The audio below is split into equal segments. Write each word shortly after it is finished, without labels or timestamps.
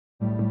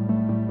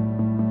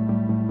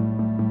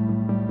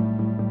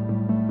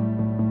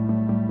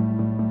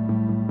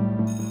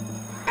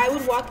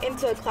walk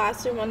into a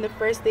classroom on the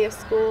first day of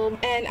school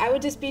and I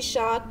would just be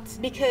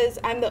shocked because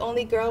I'm the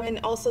only girl and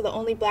also the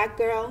only black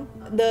girl.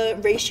 The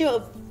ratio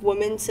of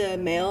women to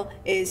male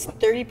is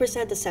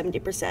 30% to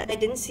 70%. I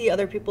didn't see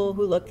other people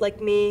who looked like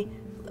me,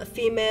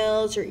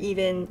 females or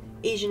even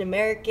Asian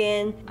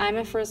American. I'm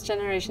a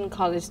first-generation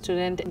college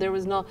student. There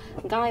was no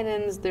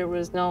guidance, there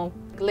was no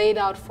laid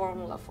out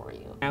formula for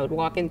you. I would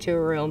walk into a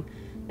room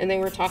and they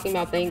were talking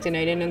about things and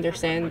I didn't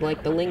understand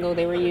like the lingo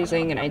they were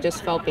using and I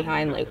just felt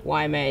behind like,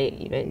 why am I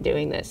even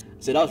doing this?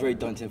 So that was very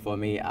daunting for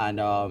me and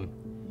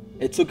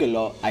it took a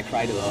lot. I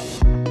cried a lot.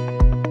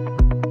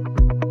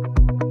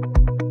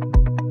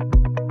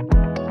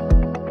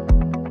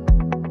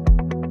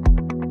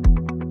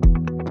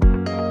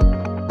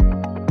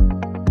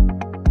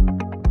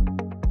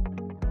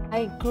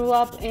 I grew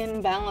up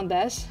in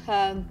Bangladesh,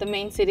 the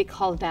main city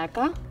called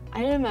Dhaka.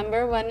 I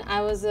remember when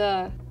I was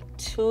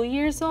 2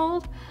 years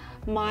old,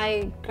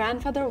 my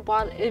grandfather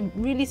bought a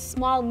really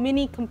small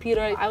mini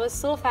computer. I was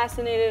so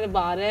fascinated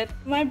about it.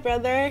 My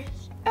brother,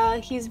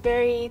 he's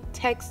very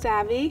tech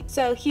savvy,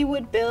 so he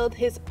would build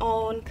his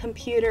own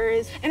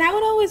computers. And I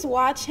would always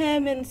watch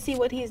him and see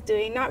what he's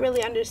doing, not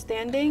really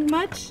understanding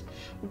much,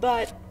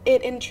 but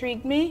it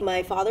intrigued me.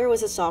 My father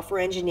was a software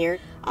engineer.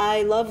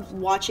 I loved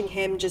watching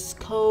him just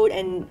code,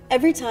 and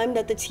every time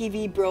that the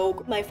TV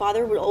broke, my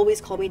father would always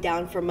call me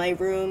down from my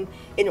room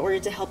in order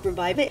to help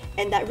revive it,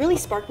 and that really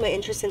sparked my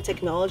interest in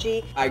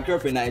technology. I grew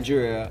up in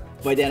Nigeria,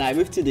 but then I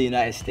moved to the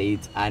United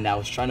States and I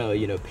was trying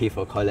to, pay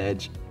for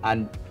college,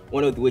 and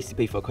one of the ways to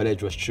pay for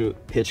college was through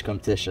pitch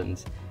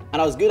competitions.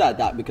 And I was good at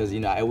that because,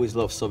 I always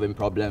loved solving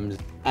problems.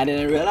 And then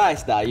I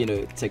realized that,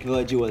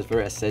 technology was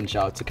very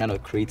essential to kind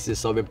of create these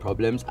solving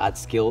problems at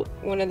scale.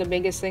 One of the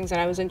biggest things that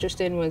I was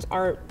interested in was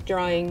art,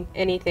 drawing,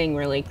 anything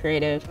really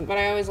creative. But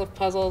I always loved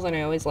puzzles and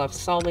I always loved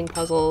solving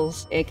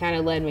puzzles. It kind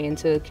of led me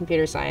into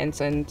computer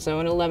science. And so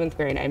in 11th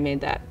grade, I made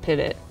that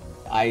pivot.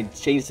 I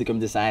changed to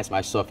computer science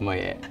my sophomore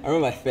year. I remember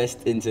my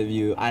first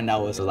interview and I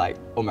was like,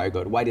 oh my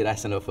God, why did I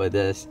sign up for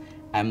this?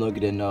 I'm not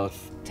good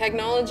enough.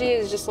 Technology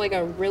is just like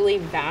a really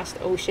vast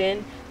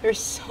ocean. There's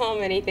so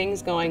many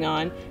things going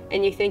on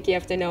and you think you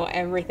have to know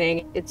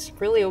everything. It's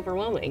really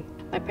overwhelming.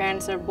 My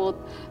parents are both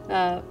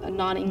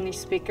non-English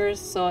speakers,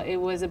 so it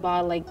was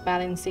about like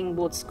balancing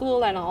both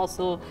school and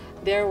also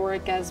their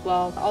work as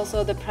well.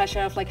 Also the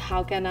pressure of like,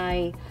 how can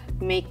I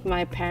make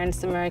my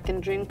parents' American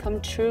dream come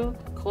true?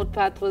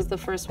 CodePath was the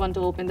first one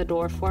to open the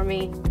door for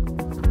me.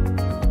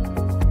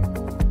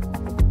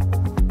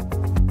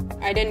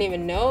 I didn't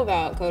even know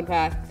about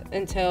CodePath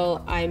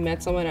until I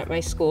met someone at my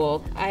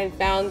school. I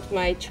found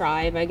my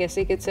tribe, I guess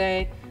you could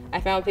say. I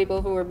found people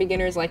who were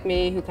beginners like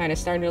me, who kind of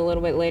started a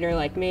little bit later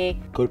like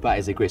me. CodePath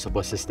is a great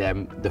support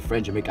system. The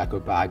friends you make at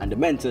CodePath and the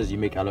mentors you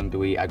make along the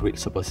way are a great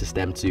support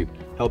system to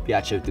help you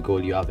achieve the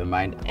goal you have in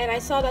mind. And I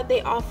saw that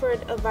they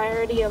offered a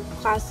variety of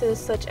classes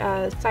such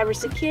as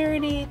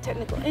cybersecurity,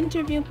 technical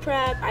interview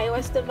prep,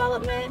 iOS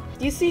development.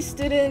 You see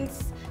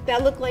students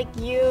that look like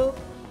you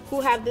who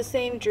have the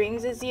same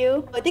dreams as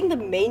you. I think the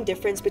main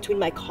difference between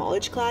my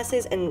college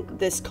classes and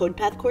this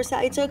CodePath course that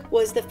I took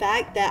was the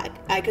fact that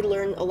I could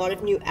learn a lot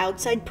of new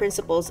outside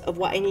principles of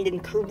what I need in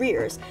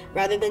careers,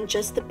 rather than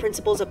just the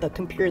principles of the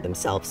computer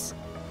themselves.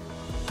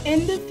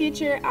 In the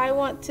future, I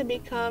want to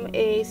become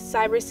a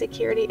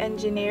cybersecurity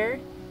engineer,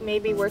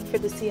 maybe work for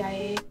the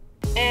CIA.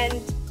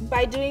 And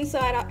by doing so,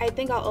 I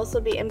think I'll also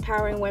be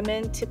empowering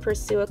women to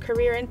pursue a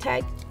career in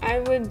tech.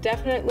 I would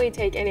definitely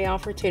take any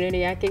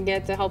opportunity I could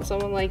get to help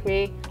someone like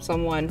me,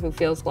 someone who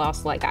feels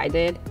lost like I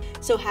did.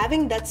 So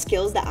having that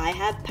skills that I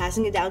have,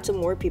 passing it down to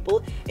more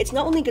people, it's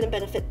not only going to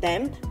benefit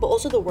them, but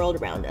also the world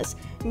around us.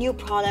 New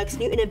products,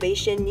 new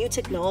innovation, new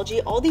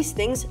technology, all these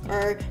things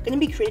are going to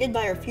be created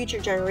by our future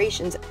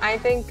generations. I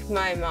think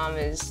my mom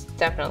is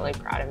definitely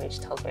proud of me. She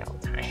tells me all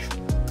the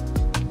time.